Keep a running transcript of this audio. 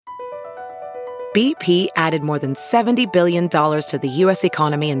BP added more than $70 billion to the U.S.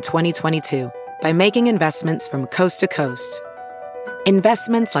 economy in 2022 by making investments from coast to coast.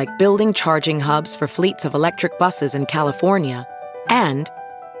 Investments like building charging hubs for fleets of electric buses in California and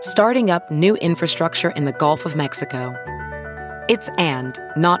starting up new infrastructure in the Gulf of Mexico. It's and,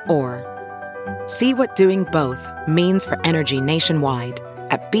 not or. See what doing both means for energy nationwide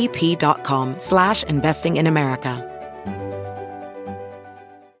at bp.com/investing in America.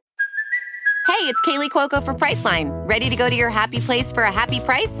 Hey, it's Kaylee Cuoco for Priceline. Ready to go to your happy place for a happy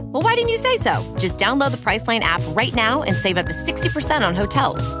price? Well, why didn't you say so? Just download the Priceline app right now and save up to 60% on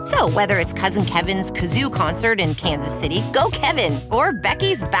hotels. So whether it's Cousin Kevin's Kazoo Concert in Kansas City, go Kevin, or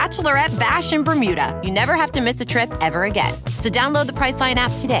Becky's Bachelorette Bash in Bermuda, you never have to miss a trip ever again. So download the Priceline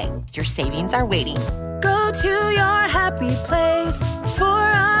app today. Your savings are waiting. Go to your happy place for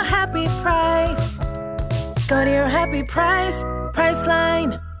a happy price. Go to your happy price,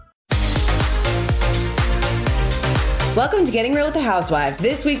 Priceline. Welcome to Getting Real with the Housewives.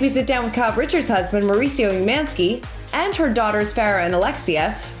 This week we sit down with Kyle Richards' husband, Mauricio Umansky, and her daughters, Farrah and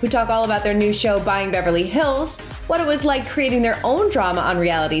Alexia, who talk all about their new show, Buying Beverly Hills, what it was like creating their own drama on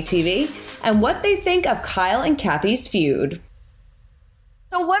reality TV, and what they think of Kyle and Kathy's feud.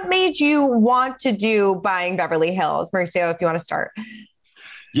 So what made you want to do Buying Beverly Hills? Mauricio, if you want to start.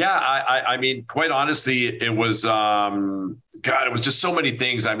 Yeah, I mean, quite honestly, it was, it was just so many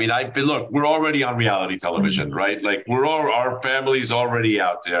things. I mean, look, we're already on reality television, right? Like our family's already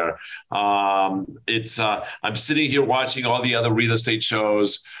out there. I'm sitting here watching all the other real estate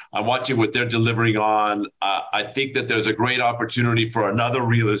shows. I'm watching what they're delivering on. I think that there's a great opportunity for another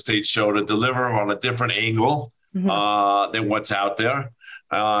real estate show to deliver on a different angle than what's out there.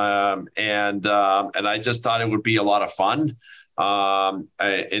 And I just thought it would be a lot of fun.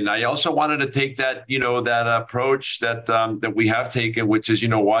 And I also wanted to take that, that approach that we have taken, which is,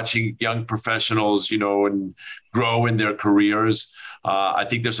 watching young professionals, and grow in their careers. I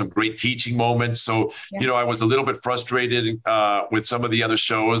think there's some great teaching moments. So, I was a little bit frustrated with some of the other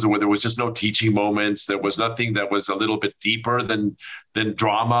shows where there was just no teaching moments. There was nothing that was a little bit deeper than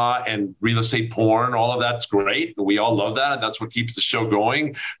drama and real estate porn. All of that's great. We all love that. And that's what keeps the show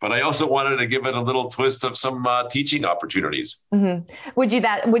going. But I also wanted to give it a little twist of some teaching opportunities. Mm-hmm.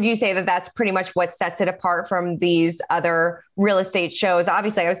 Would you say that that's pretty much what sets it apart from these other real estate shows?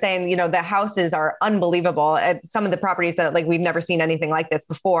 Obviously, I was saying, the houses are unbelievable at some of the properties that we've never seen anything like this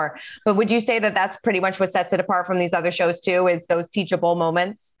before. But would you say that that's pretty much what sets it apart from these other shows too, is those teachable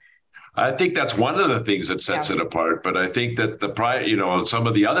moments? I think that's one of the things that sets it apart. But I think that some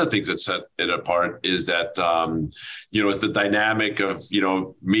of the other things that set it apart is that, is the dynamic of,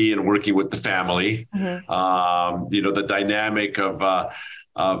 me and working with the family, the dynamic of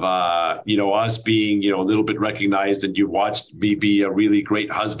us being, a little bit recognized, and you've watched me be a really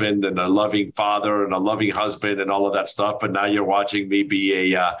great husband and a loving father and a loving husband and all of that stuff. But now you're watching me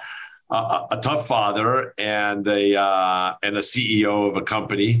be a tough father and a CEO of a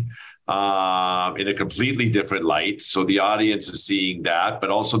company in a completely different light. So the audience is seeing that, but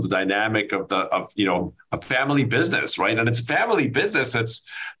also the dynamic of a family business, right? And it's a family business that's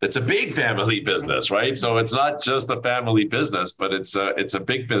a big family business, right? So it's not just a family business, but it's a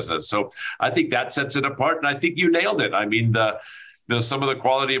big business. So I think that sets it apart. And I think you nailed it. I mean, some of the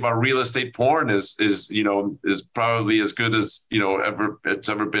quality of our real estate porn is probably as good as it's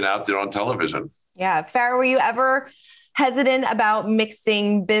ever been out there on television. Yeah. Farrah, were you ever hesitant about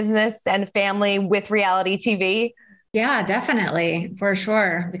mixing business and family with reality TV? Yeah, definitely, for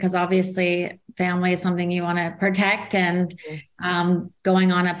sure. Because obviously family is something you want to protect, and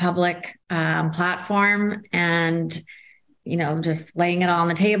going on a public platform and, just laying it all on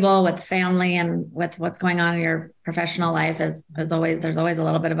the table with family and with what's going on in your professional life there's always a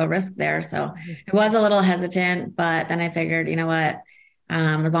little bit of a risk there. So it was a little hesitant, but then I figured,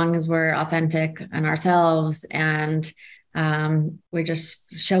 as long as we're authentic and ourselves and we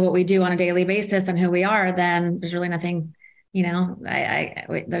just show what we do on a daily basis and who we are, then there's really nothing,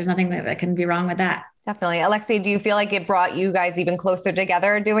 there's nothing that can be wrong with that. Definitely. Alexia, do you feel like it brought you guys even closer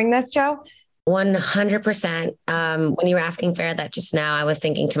together doing this show? 100%. When you were asking Farrah that just now, I was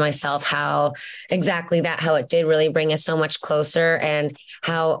thinking to myself how it did really bring us so much closer, and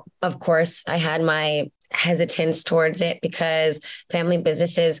how, of course, I had my hesitance towards it because family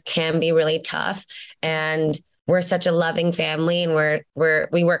businesses can be really tough, and we're such a loving family, and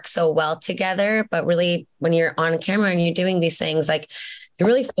we work so well together. But really, when you're on camera and you're doing these things, you're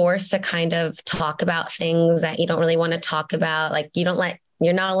really forced to kind of talk about things that you don't really want to talk about. You don't let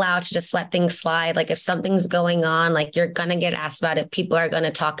You're not allowed to just let things slide. Like if something's going on, like you're going to get asked about it. People are going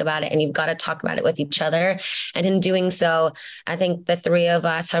to talk about it and you've got to talk about it with each other. And in doing so, I think the three of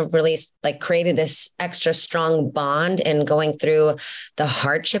us have really like created this extra strong bond in going through the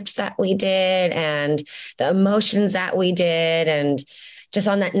hardships that we did and the emotions that we did, and just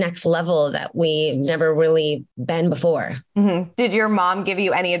on that next level that we've never really been before. Mm-hmm. Did your mom give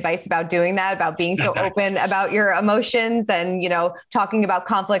you any advice about doing that, about being so open about your emotions and, talking about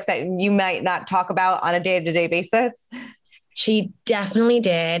conflicts that you might not talk about on a day-to-day basis? She definitely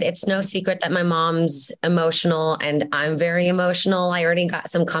did. It's no secret that my mom's emotional and I'm very emotional. I already got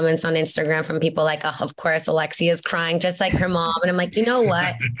some comments on Instagram from people like, oh, of course, Alexia is crying just like her mom. And I'm like, you know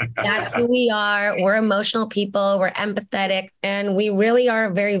what? That's who we are. We're emotional people. We're empathetic. And we really are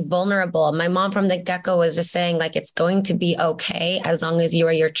very vulnerable. My mom from the get-go was just saying like, it's going to be okay as long as you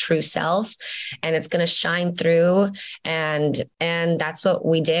are your true self and it's going to shine through. And that's what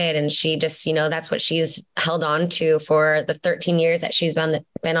we did. And she just, that's what she's held on to for the 13 years that she's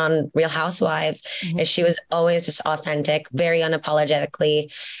been on Real Housewives. Mm-hmm. Is she was always just authentic, very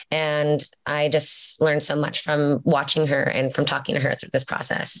unapologetically. And I just learned so much from watching her and from talking to her through this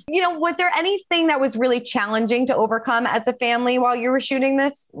process. Was there anything that was really challenging to overcome as a family while you were shooting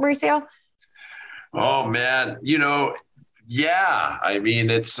this, Mauricio? Oh man, yeah. I mean,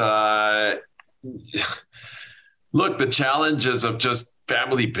 it's look, the challenges of just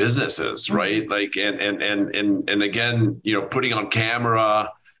family businesses, right? Like, and again, putting on camera,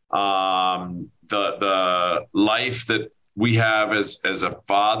 the life that we have as a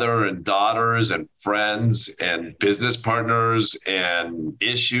father and daughters and friends and business partners and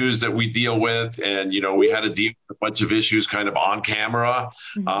issues that we deal with. And, we had to deal with a bunch of issues kind of on camera,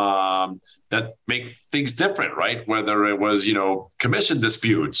 that make things different, right? Whether it was, commission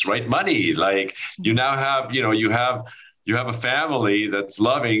disputes, right? Money, like you now have, you have a family that's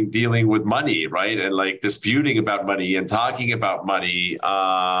loving dealing with money, right? And like disputing about money and talking about money.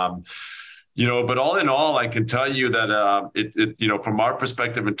 But all in all, I can tell you that from our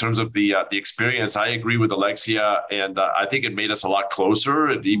perspective, in terms of the experience, I agree with Alexia, and I think it made us a lot closer.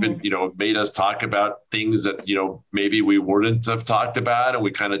 It even made us talk about things that maybe we wouldn't have talked about, and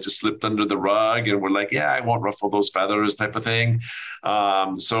we kind of just slipped under the rug, and we're like, yeah, I won't ruffle those feathers, type of thing.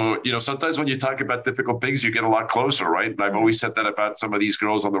 So sometimes when you talk about difficult things, you get a lot closer, right? And I've always said that about some of these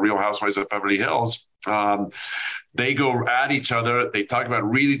girls on the Real Housewives of Beverly Hills. They go at each other, they talk about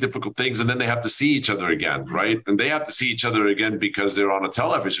really difficult things, and then they have to see each other again, right? And they have to see each other again because they're on a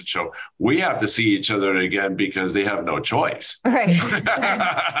television show. We have to see each other again because they have no choice. Right.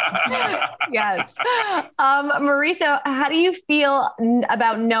 Yes. Mauricio, how do you feel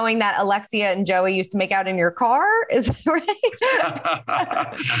about knowing that Alexia and Joey used to make out in your car? Is that right?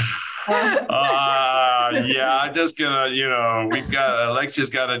 Yeah, I'm just gonna, Alexia's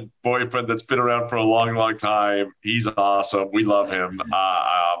got a boyfriend that's been around for a long, long time. He's awesome. We love him.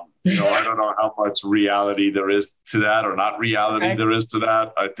 I don't know how much reality there is to that or not reality there is to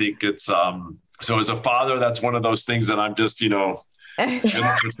that. I think it's, so as a father, that's one of those things that I'm just, gonna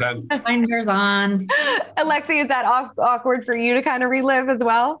pretend. Blinders on. Alexia, is that awkward for you to kind of relive as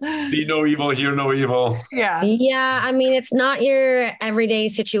well? See no evil, hear no evil. Yeah. Yeah. I mean, it's not your everyday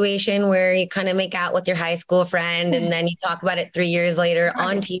situation where you kind of make out with your high school friend and then you talk about it 3 years later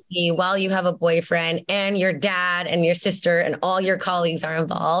on TV while you have a boyfriend and your dad and your sister and all your colleagues are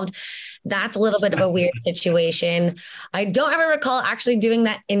involved. That's a little bit of a weird situation. I don't ever recall actually doing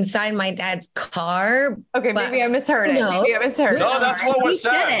that inside my dad's car. Okay, maybe I misheard it. No, maybe I misheard it. No, that's what was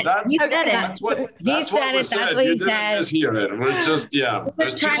said. That's what he said. You didn't mishear it. We're just,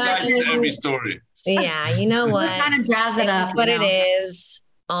 there's two sides to every story. Yeah, you know what? Kind of jazz it up. But it is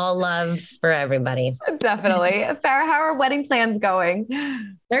all love for everybody. Definitely. Farrah, how are wedding plans going?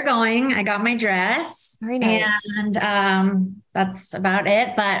 They're going. I got my dress. Very nice. And that's about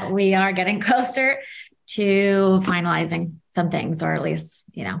it. But we are getting closer to finalizing some things, or at least,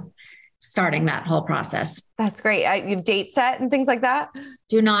 starting that whole process. That's great. You date set and things like that?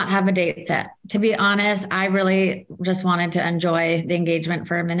 Do not have a date set. To be honest, I really just wanted to enjoy the engagement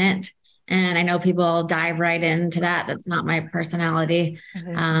for a minute. And I know people dive right into that. That's not my personality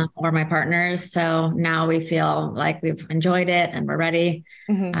or my partner's. So now we feel like we've enjoyed it and we're ready.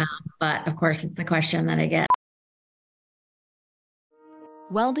 Mm-hmm. But of course, it's a question that I get.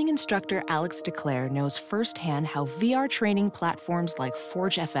 Welding instructor Alex DeClaire knows firsthand how VR training platforms like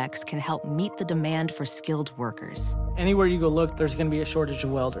ForgeFX can help meet the demand for skilled workers. Anywhere you go look, there's going to be a shortage of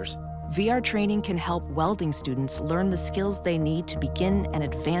welders. VR training can help welding students learn the skills they need to begin and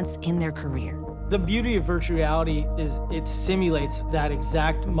advance in their career. The beauty of virtual reality is it simulates that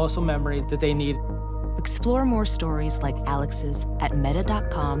exact muscle memory that they need. Explore more stories like Alex's at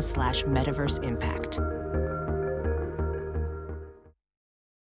meta.com/metaverse impact.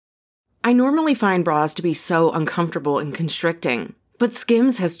 I normally find bras to be so uncomfortable and constricting, but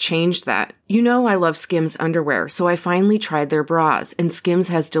Skims has changed that. You know I love Skims underwear, so I finally tried their bras, and Skims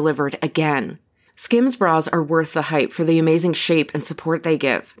has delivered again. Skims bras are worth the hype for the amazing shape and support they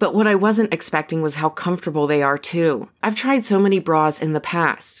give, but what I wasn't expecting was how comfortable they are too. I've tried so many bras in the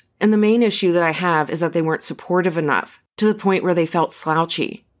past, and the main issue that I have is that they weren't supportive enough, to the point where they felt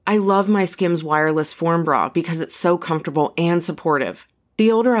slouchy. I love my Skims wireless form bra because it's so comfortable and supportive.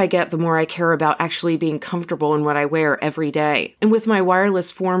 The older I get, the more I care about actually being comfortable in what I wear every day. And with my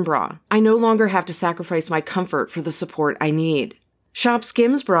wireless form bra, I no longer have to sacrifice my comfort for the support I need. Shop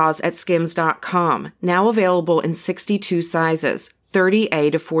Skims bras at skims.com, now available in 62 sizes,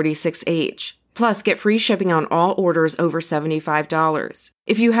 30A to 46H. Plus, get free shipping on all orders over $75.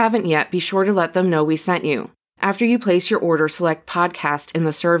 If you haven't yet, be sure to let them know we sent you. After you place your order, select podcast in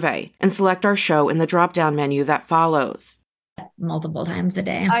the survey and select our show in the drop-down menu that follows. Multiple times a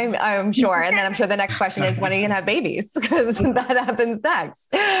day. I'm sure. And then I'm sure the next question is, when are you going to have babies? Because that happens next.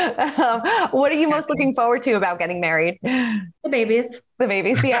 What are you most looking forward to about getting married? The babies. The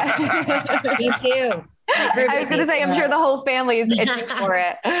babies, yeah. Me too. I was going to say, I'm sure the whole family is itching for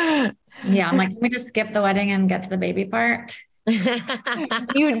it. Yeah, I'm like, can we just skip the wedding and get to the baby part? Do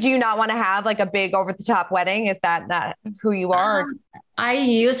you not want to have like a big over the top wedding? Is that not who you are? I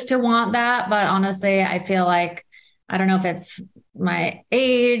used to want that, but honestly, I feel like, I don't know if it's my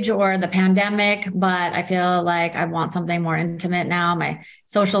age or the pandemic, but I feel like I want something more intimate now. My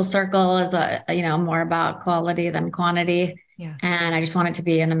social circle is more about quality than quantity. Yeah. And I just want it to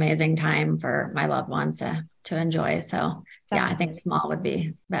be an amazing time for my loved ones to enjoy. So yeah, I think small would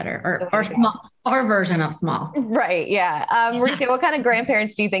be better, or small, our version of small. Right. Yeah. Mauricio, what kind of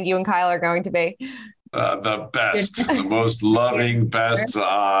grandparents do you think you and Kyle are going to be? The best, the most loving, best.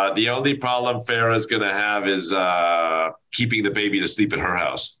 The only problem Farrah's going to have is keeping the baby to sleep at her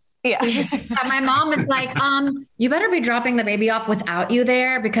house. Yeah. My mom is like, you better be dropping the baby off without you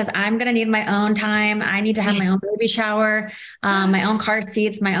there, because I'm going to need my own time. I need to have my own baby shower, my own car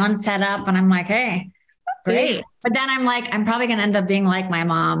seats, my own setup. And I'm like, hey, great. But then I'm like, I'm probably going to end up being like my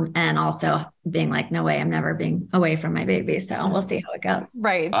mom, and also being like, no way, I'm never being away from my baby. So we'll see how it goes.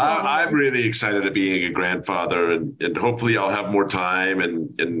 Right. I'm really excited to being a grandfather, and hopefully I'll have more time,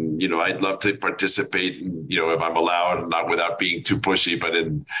 and I'd love to participate, if I'm allowed, not without being too pushy, but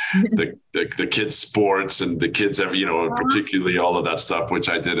in the kids' sports and the kids, particularly all of that stuff, which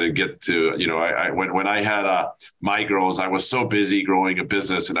I didn't get to. When I had my girls, I was so busy growing a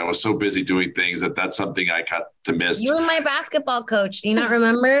business, and I was so busy doing things that's something I got to miss. You were my basketball coach. Do you not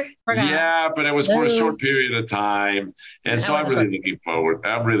remember? Yeah, but it was for a short period of time. And so I'm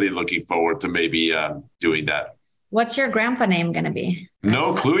really looking forward to maybe doing that. What's your grandpa name going to be?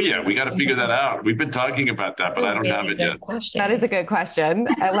 No clue yet. We got to figure that out. We've been talking about that, but I don't have it yet. Question. That is a good question.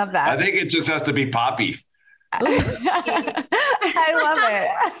 I love that. I think it just has to be Poppy. I love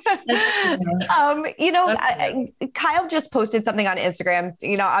it. Kyle just posted something on Instagram,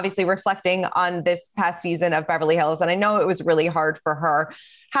 obviously reflecting on this past season of Beverly Hills. And I know it was really hard for her.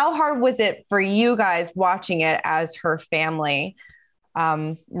 How hard was it for you guys watching it as her family?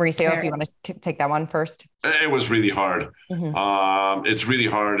 Mauricio, if you want to take that one first. It was really hard. Mm-hmm. It's really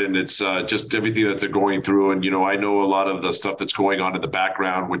hard, and it's just everything that they're going through. And, I know a lot of the stuff that's going on in the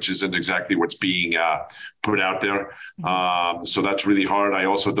background, which isn't exactly what's being put out there. Mm-hmm. So that's really hard. I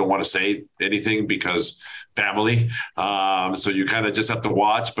also don't want to say anything because family. So you kind of just have to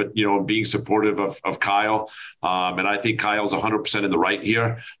watch, but, being supportive of Kyle. And I think Kyle's 100% in the right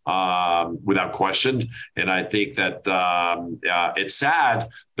here, without question. And I think that it's sad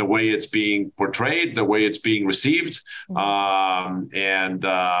the way it's being portrayed, the way it's being received, and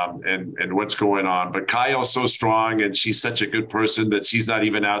what's going on. But Kyle's so strong, and she's such a good person that she's not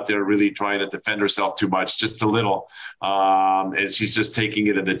even out there really trying to defend herself too much, just a little. And she's just taking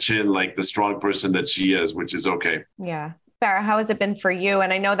it in the chin like the strong person that she is, which is okay. Yeah. Farrah, how has it been for you?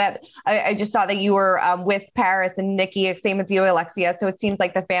 And I know that I just saw that you were with Paris and Nikki, same with you, Alexia. So it seems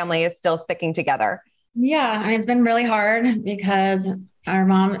like the family is still sticking together. Yeah. It's been really hard because our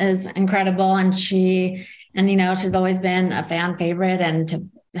mom is incredible, and she's always been a fan favorite, and to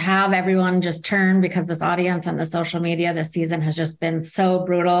have everyone just turn because this audience and the social media this season has just been so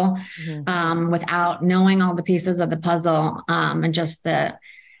brutal, without knowing all the pieces of the puzzle, and just the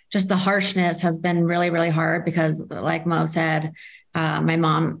harshness has been really, really hard because, like Mo said, my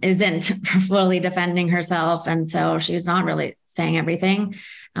mom isn't fully defending herself. And so she's not really saying everything.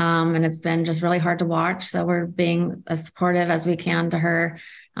 And it's been just really hard to watch. So we're being as supportive as we can to her.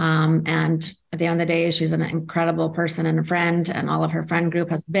 And at the end of the day, she's an incredible person and a friend, and all of her friend group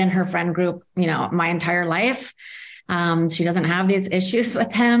has been her friend group, my entire life. She doesn't have these issues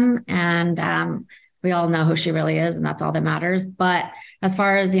with him, and we all know who she really is, and that's all that matters. But as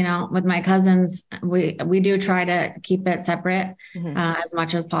far as, with my cousins, we do try to keep it separate as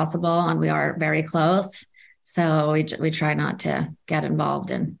much as possible, and we are very close. So we try not to get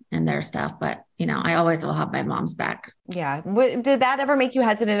involved in their stuff, but I always will have my mom's back. Yeah. Did that ever make you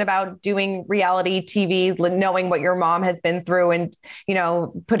hesitant about doing reality TV, knowing what your mom has been through and,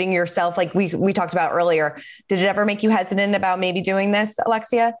 putting yourself, like we talked about earlier, did it ever make you hesitant about maybe doing this,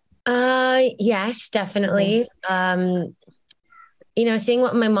 Alexia? Yes, definitely. Seeing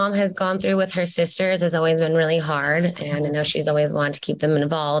what my mom has gone through with her sisters has always been really hard. And I know she's always wanted to keep them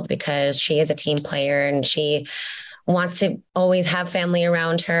involved because she is a team player and she wants to always have family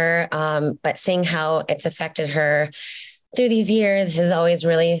around her. But seeing how it's affected her through these years is always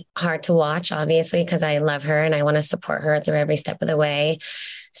really hard to watch, obviously, because I love her and I want to support her through every step of the way.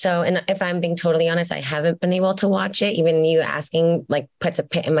 So, and if I'm being totally honest, I haven't been able to watch it. Even you asking puts a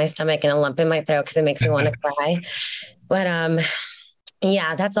pit in my stomach and a lump in my throat because it makes me want to cry. But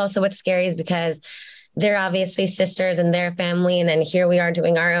yeah, that's also what's scary is because they're obviously sisters and their family. And then here we are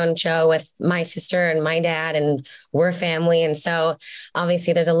doing our own show with my sister and my dad, and we're family. And so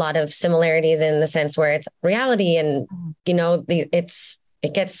obviously there's a lot of similarities in the sense where it's reality and,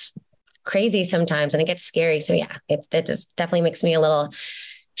 it gets crazy sometimes and it gets scary. So yeah, it just definitely makes me a little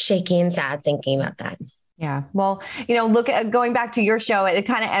shaky and sad thinking about that. Yeah. Well, look at going back to your show, it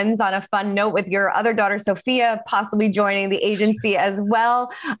kind of ends on a fun note with your other daughter, Sophia, possibly joining the agency as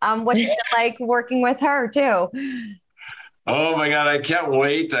well. What's it like working with her too? Oh my God, I can't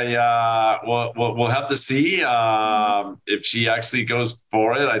wait. We'll have to see if she actually goes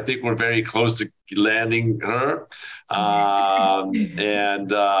for it. I think we're very close to landing her. And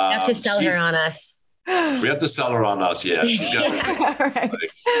you have to sell her on us. We have to sell her on us. Yeah. She's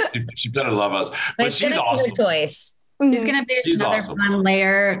got to love us, but she's awesome. Choice. She's going to be another fun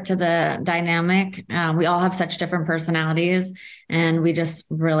layer to the dynamic. We all have such different personalities and we just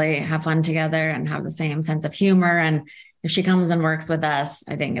really have fun together and have the same sense of humor. And if she comes and works with us,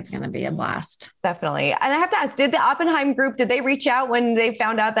 I think it's going to be a blast. Definitely. And I have to ask, did the Oppenheim group, did they reach out when they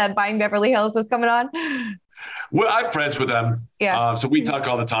found out that Buying Beverly Hills was coming on? Well, I'm friends with them. Yeah. So we talk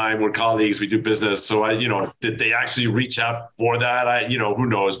all the time. We're colleagues. We do business. So did they actually reach out for that? Who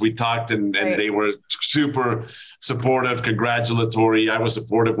knows? We talked and they were super supportive, congratulatory. I was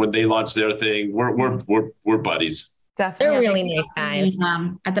supportive when they launched their thing. We're buddies. Definitely. They're really nice guys.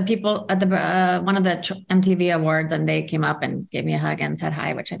 At the one of the MTV awards, and they came up and gave me a hug and said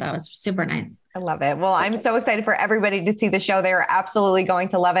hi, which I thought was super nice. I love it. Well, I'm so excited for everybody to see the show. They're absolutely going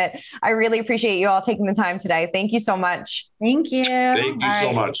to love it. I really appreciate you all taking the time today. Thank you so much. Thank you. Thank you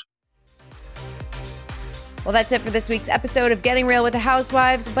so much. Well, that's it for this week's episode of Getting Real with the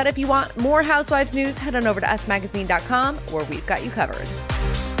Housewives. But if you want more Housewives news, head on over to usmagazine.com where we've got you covered.